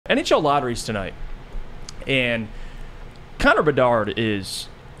NHL lotteries tonight. And Connor Bedard he's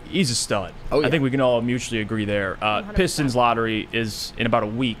a stud. Oh, yeah. I think we can all mutually agree there. Pistons lottery is in about a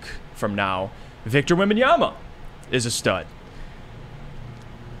week from now. Victor Wembanyama is a stud.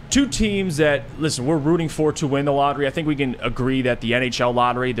 Two teams that, listen, we're rooting for to win the lottery. I think we can agree that the NHL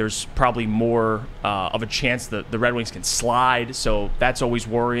lottery, there's probably more of a chance that the Red Wings can slide, so that's always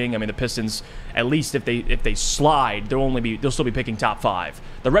worrying. I mean, the Pistons, at least if they slide, they'll still be picking top 5.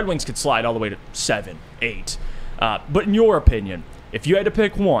 The Red Wings could slide all the way to 7, 8. But in your opinion, if you had to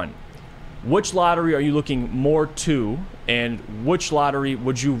pick one, which lottery are you looking more to, and which lottery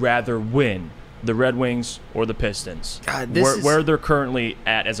would you rather win? The Red Wings or the Pistons? God, where they're currently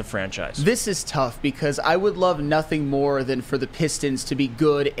at as a franchise. This is tough because I would love nothing more than for the Pistons to be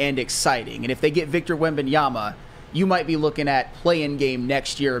good and exciting. And if they get Victor Wembanyama, you might be looking at play-in game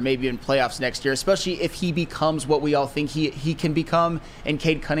next year or maybe in playoffs next year, especially if he becomes what we all think he can become and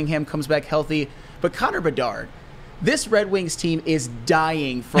Cade Cunningham comes back healthy. But Connor Bedard, this Red Wings team is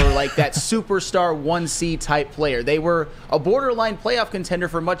dying for like that superstar 1C type player. They were a borderline playoff contender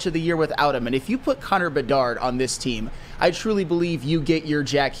for much of the year without him. And if you put Connor Bedard on this team, I truly believe you get your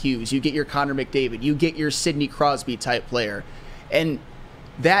Jack Hughes, you get your Connor McDavid, you get your Sidney Crosby type player. And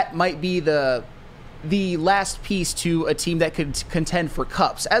that might be the last piece to a team that could contend for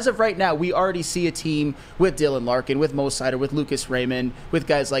cups. As of right now, we already see a team with Dylan Larkin, with Mo Seider, with Lucas Raymond, with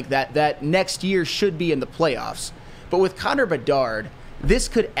guys like that next year should be in the playoffs. But with Connor Bedard, this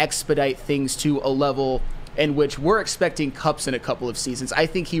could expedite things to a level in which we're expecting cups in a couple of seasons. I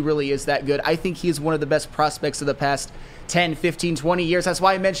think he really is that good. I think he is one of the best prospects of the past 10, 15, 20 years. That's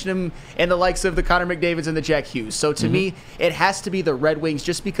why I mentioned him in the likes of the Connor McDavids and the Jack Hughes. So to me, it has to be the Red Wings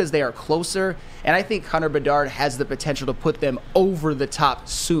just because they are closer. And I think Connor Bedard has the potential to put them over the top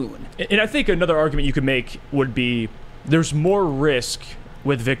soon. And I think another argument you could make would be there's more risk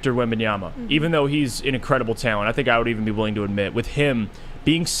with Victor Wembanyama, even though he's an incredible talent. I think I would even be willing to admit, with him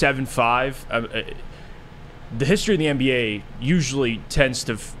being 7'5", the history of the NBA usually tends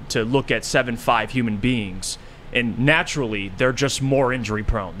to look at 7'5" human beings, and naturally they're just more injury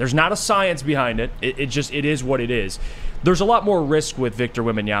prone. There's not a science behind it. It is what it is. There's a lot more risk with Victor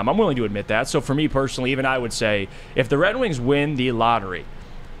Wembanyama. I'm willing to admit that. So for me personally, even I would say, if the Red Wings win the lottery,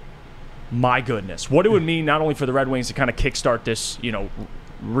 my goodness, what it would mean not only for the Red Wings to kind of kickstart this,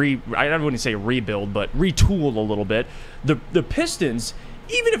 I wouldn't say rebuild, but retool a little bit. The Pistons,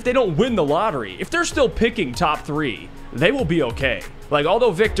 even if they don't win the lottery, if they're still picking top 3, they will be okay. Like,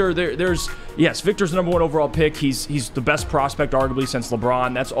 although Victor, Victor's the #1 overall pick. He's the best prospect arguably since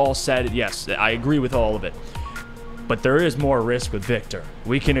LeBron. That's all said. Yes, I agree with all of it. But there is more risk with Victor.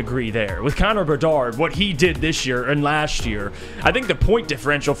 We can agree there. With Connor Bedard, what he did this year and last year, I think the point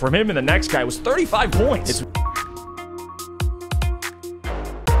differential from him and the next guy was 35 points.